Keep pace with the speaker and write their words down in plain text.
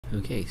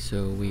Okay,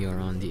 so we are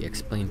on the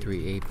Explain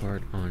 3A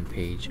part on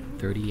page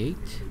 38.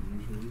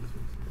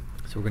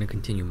 So we're going to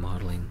continue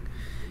modeling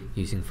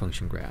using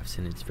function graphs,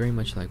 and it's very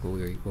much like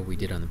what we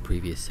did on the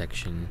previous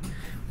section,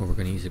 where we're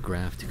going to use a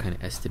graph to kind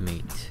of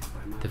estimate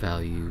the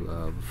value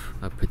of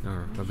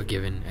a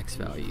given x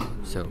value.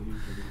 So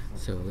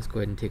let's go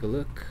ahead and take a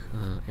look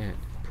at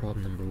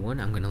problem number 1.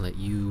 I'm going to let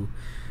you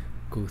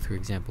go through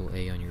example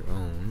A on your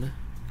own,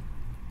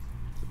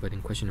 but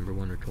in question number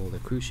 1 we're told a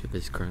cruise ship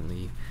is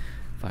currently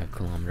 5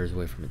 kilometers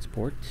away from its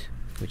port,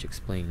 which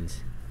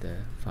explains the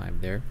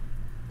 5 there,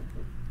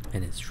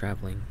 and it's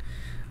traveling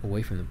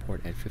away from the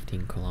port at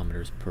 15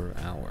 kilometers per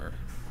hour.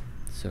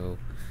 So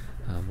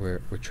we're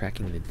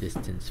tracking the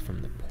distance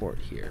from the port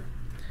here.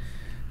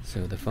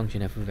 So the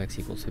function f of x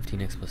equals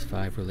 15x plus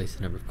 5 relates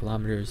the number of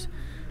kilometers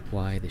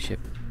y the ship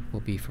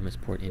will be from its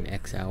port in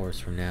x hours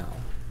from now.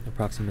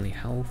 Approximately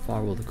how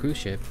far will the cruise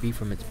ship be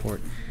from its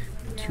port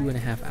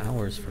 2.5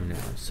 hours from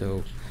now?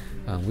 So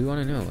we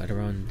want to know at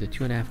around the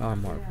 2.5 hour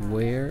mark,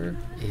 where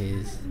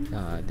is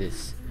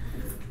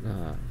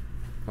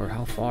or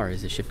how far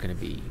is the ship going to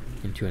be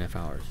in 2.5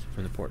 hours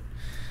from the port?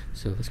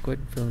 So let's go ahead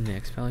and fill in the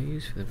x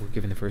values. We're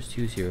given the first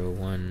two, 0,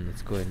 1.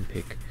 Let's go ahead and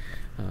pick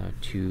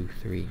 2,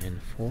 3,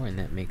 and 4, and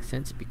that makes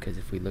sense because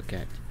if we look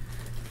at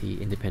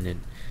the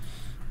independent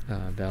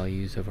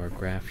values of our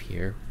graph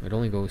here, it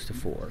only goes to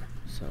 4.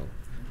 So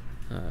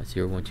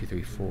 0, 1, 2,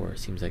 3, 4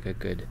 seems like a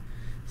good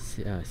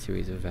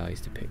series of values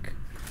to pick.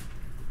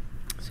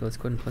 So let's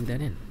go ahead and plug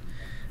that in.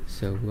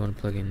 So we want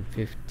to plug in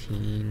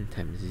 15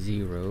 times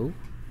 0,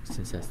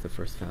 since that's the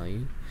first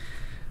value.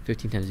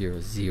 15 times 0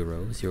 is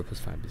 0. 0 plus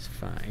 5 is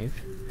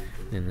 5.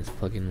 Then let's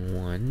plug in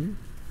 1.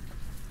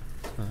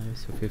 5.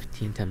 So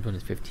 15 times 1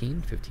 is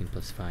 15. 15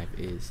 plus 5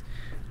 is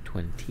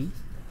 20.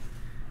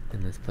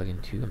 Then let's plug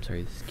in 2. I'm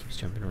sorry, this keeps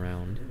jumping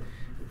around.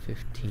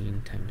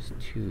 15 times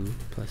 2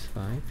 plus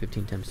 5.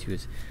 15 times 2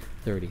 is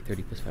 30.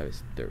 30 plus 5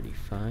 is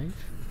 35.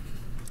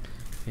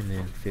 And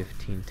then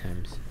 15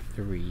 times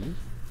 3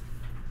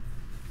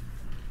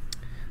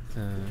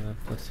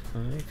 plus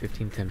 5.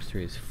 15 times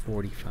 3 is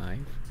 45.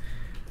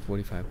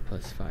 45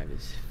 plus 5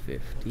 is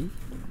 50.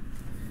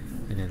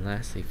 And then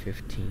lastly,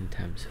 15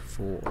 times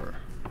 4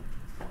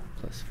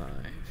 plus 5.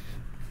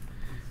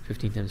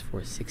 15 times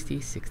 4 is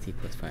 60. 60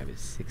 plus 5 is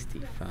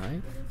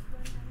 65.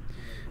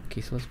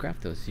 Okay, so let's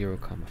graph those. 0,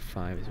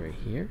 5 is right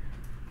here.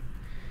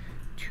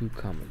 2,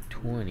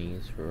 20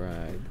 is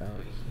right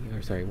about here.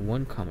 Or sorry,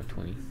 1,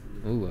 20.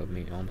 Ooh, I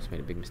almost made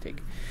a big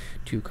mistake.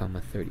 2,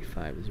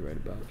 35 is right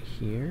about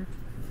here.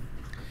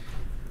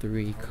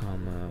 3,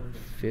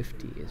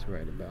 50 is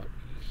right about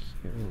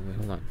here. Oh, wait,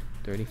 hold on.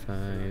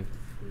 35,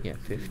 yeah,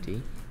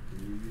 50.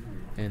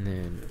 And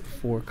then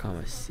 4,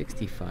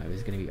 65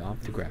 is going to be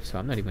off the graph, so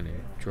I'm not even going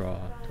to draw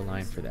the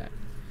line for that.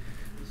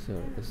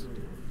 So let's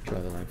draw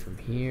the line from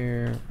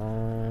here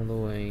all the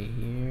way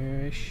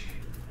here-ish.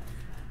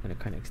 I'm going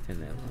to kind of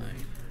extend that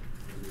line.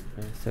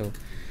 So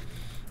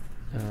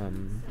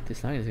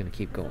this line is going to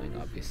keep going,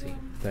 obviously.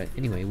 But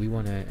anyway, we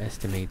want to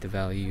estimate the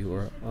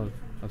value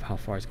of how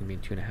far it's going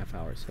to be in 2.5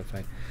 hours. So if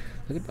I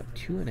look at about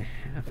 2.5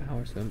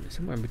 hours, so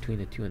somewhere in between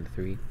the 2 and the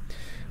 3,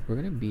 we're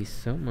going to be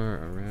somewhere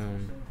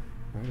around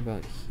right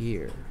about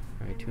here.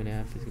 Right,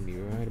 2.5 is going to be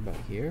right about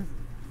here.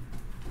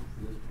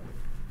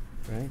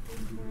 Right?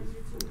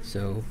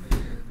 So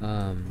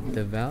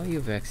the value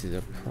of x is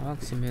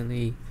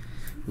approximately,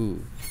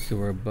 so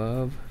we're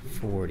above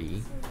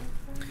 40.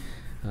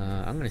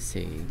 I'm going to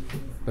say,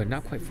 but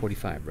not quite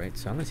 45, right?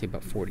 So I'm going to say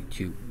about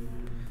 42.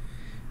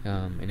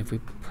 And if we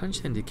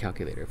punch into the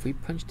calculator, if we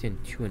punched in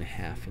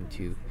 2.5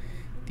 into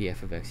the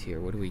f of x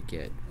here, what do we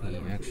get? We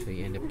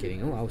actually end up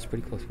getting, I was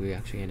pretty close. We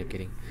actually end up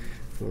getting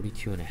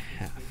 42.5.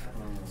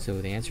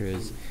 So the answer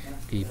is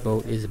the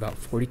boat is about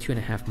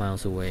 42.5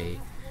 miles away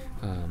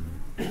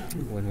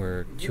when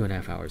we're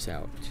 2.5 hours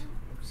out.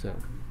 So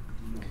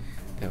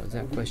that was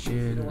that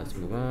question. Let's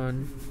move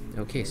on.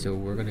 Okay, so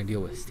we're going to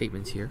deal with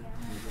statements here.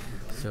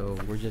 So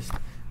we're just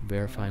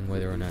verifying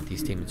whether or not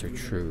these statements are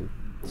true.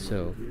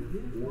 So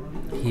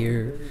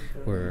here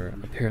we're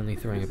apparently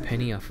throwing a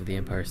penny off of the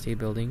Empire State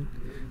Building,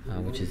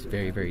 which is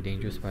very, very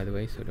dangerous, by the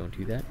way, so don't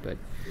do that. But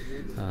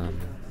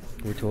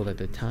we're told that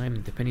the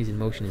time the penny's in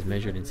motion is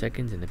measured in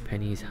seconds and the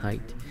penny's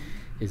height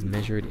is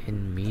measured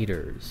in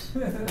meters.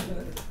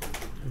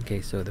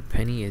 Okay, so the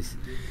penny is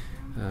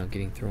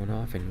getting thrown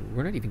off, and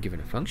we're not even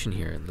given a function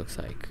here. It looks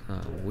like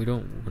we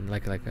don't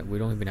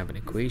even have an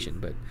equation.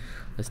 But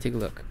let's take a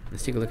look.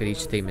 Let's take a look at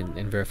each statement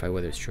and verify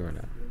whether it's true or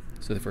not.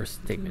 So the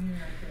first statement: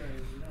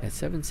 at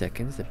 7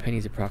 seconds, the penny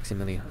is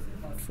approximately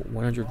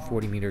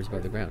 140 meters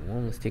above the ground.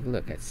 Well, let's take a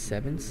look. At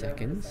 7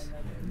 seconds,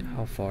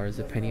 how far is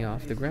the penny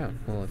off the ground?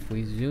 Well, if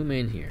we zoom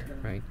in here,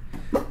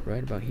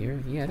 right about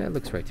here, yeah, that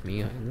looks right to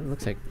me. It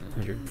looks like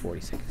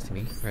 140 seconds to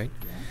me, right?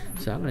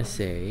 So I'm going to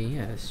say,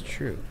 yeah, it's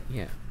true.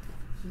 Yeah.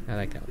 I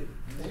like that one.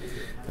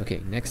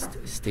 Okay,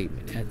 next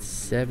statement. At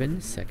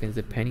 7 seconds,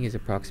 the penny is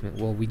approximate.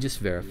 Well, we just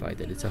verified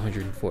that it's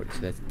 140, so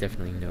that's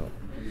definitely no.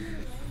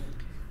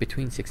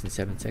 between 6 and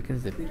 7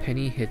 seconds, the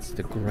penny hits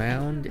the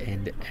ground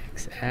and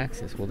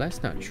x-axis. Well,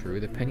 that's not true.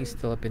 The penny's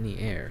still up in the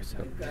air,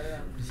 so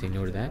say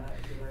no to that.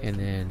 And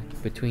then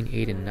between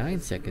 8 and 9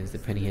 seconds, the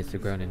penny hits the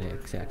ground and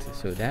x-axis.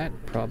 So that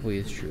probably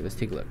is true. Let's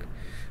take a look.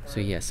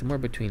 So yeah, somewhere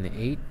between the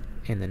 8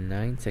 and the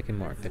 9 second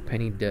mark, the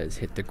penny does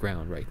hit the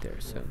ground right there.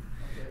 So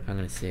I'm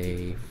going to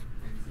say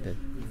that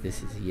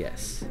this is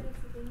yes.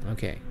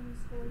 Okay,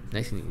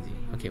 nice and easy.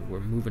 Okay, we're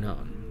moving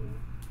on.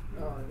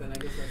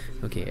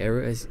 Okay,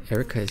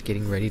 Erica is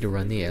getting ready to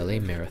run the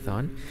LA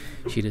Marathon.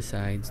 She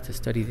decides to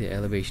study the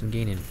elevation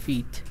gain in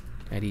feet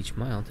at each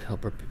mile to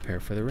help her prepare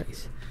for the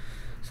race.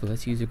 So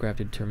let's use the graph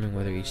to determine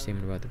whether each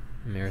statement about the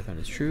marathon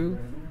is true.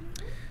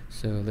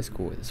 So let's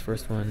go with this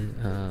first one.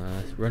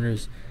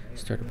 Runners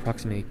start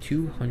approximately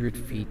 200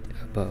 feet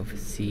above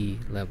sea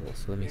level.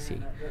 So let me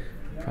see.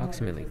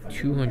 Approximately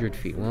 200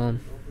 feet. Well,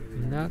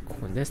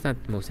 that's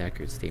not the most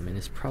accurate statement.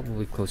 It's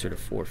probably closer to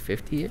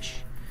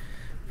 450-ish.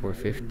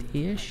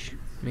 450-ish,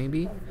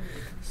 maybe.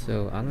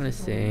 So I'm gonna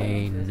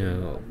say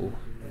no.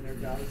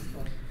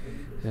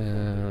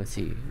 Let's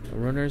see.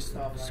 Runners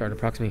start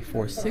approximately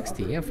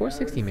 460. Yeah,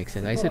 460 makes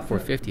sense. I said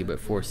 450, but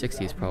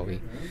 460 is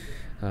probably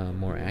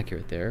more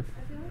accurate there.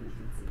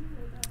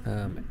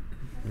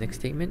 Next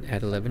statement,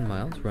 at 11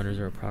 miles, runners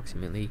are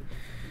approximately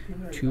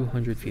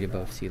 200 feet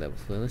above sea level.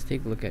 So let's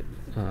take a look at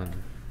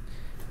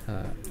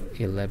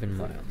 11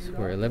 miles.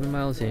 We're 11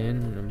 miles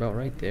in, about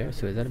right there.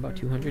 So is that about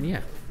 200?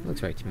 Yeah,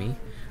 looks right to me.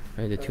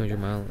 Right, the 200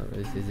 mile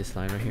is this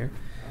line right here.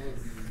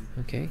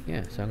 Okay,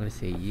 yeah, so I'm going to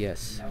say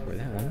yes for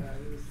that one.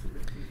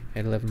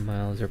 At 11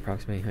 miles or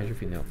approximately 100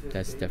 feet. No,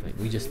 that's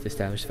definitely, we just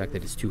established the fact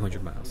that it's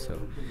 200 miles.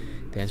 So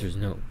the answer is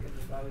no.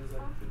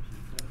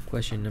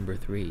 Question number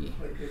 3.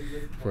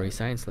 For a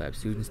science lab,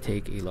 students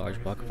take a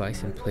large block of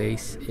ice and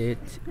place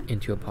it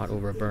into a pot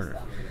over a burner.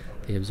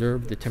 They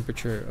observe the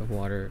temperature of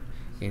water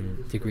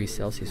in degrees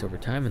Celsius over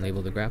time and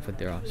label the graph with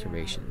their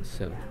observations.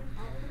 So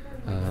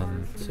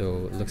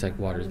it looks like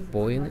water is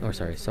boiling, or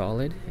sorry,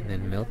 solid, and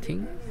then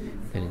melting,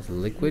 then it's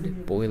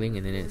liquid, boiling,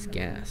 and then it's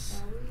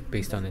gas,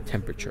 based on the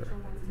temperature.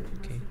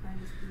 Okay.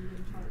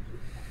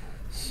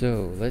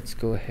 So let's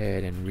go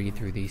ahead and read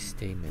through these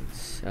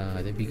statements.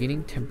 The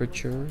beginning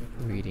temperature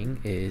reading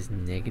is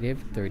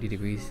negative 30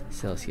 degrees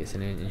Celsius,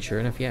 and sure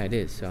enough, yeah, it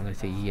is. So I'm going to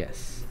say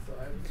yes.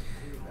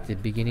 The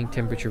beginning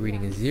temperature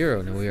reading is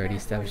 0. Now we already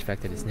established the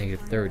fact that it's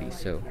negative 30,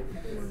 so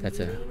that's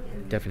a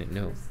definite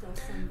no.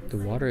 The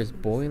water is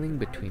boiling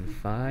between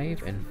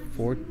 5 and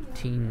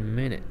 14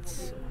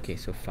 minutes. Okay,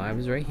 so 5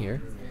 is right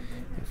here,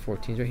 and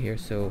 14 is right here.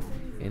 So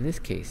in this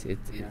case,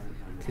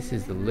 this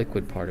is the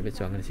liquid part of it,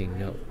 so I'm going to say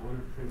no.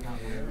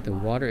 The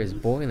water is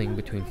boiling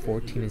between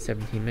 14 and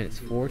 17 minutes.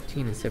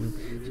 14 and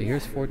 7. So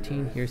here's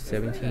 14, here's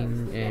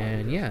 17,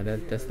 and yeah,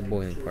 that's the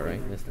boiling part,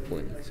 right? That's the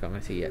boiling. So I'm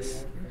going to say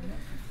yes.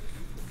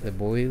 The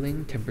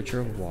boiling temperature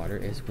of water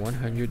is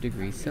 100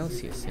 degrees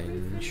Celsius,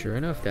 and sure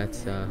enough,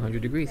 that's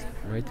 100 degrees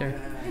right there,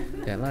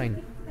 that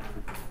line.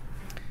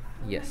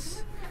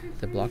 Yes,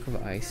 the block of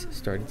ice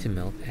started to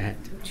melt at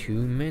 2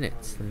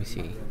 minutes. Let me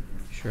see.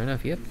 Sure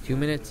enough, yep, 2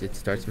 minutes, it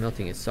starts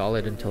melting. It's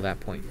solid until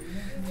that point.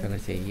 So I'm going to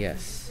say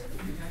yes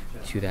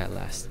to that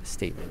last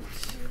statement.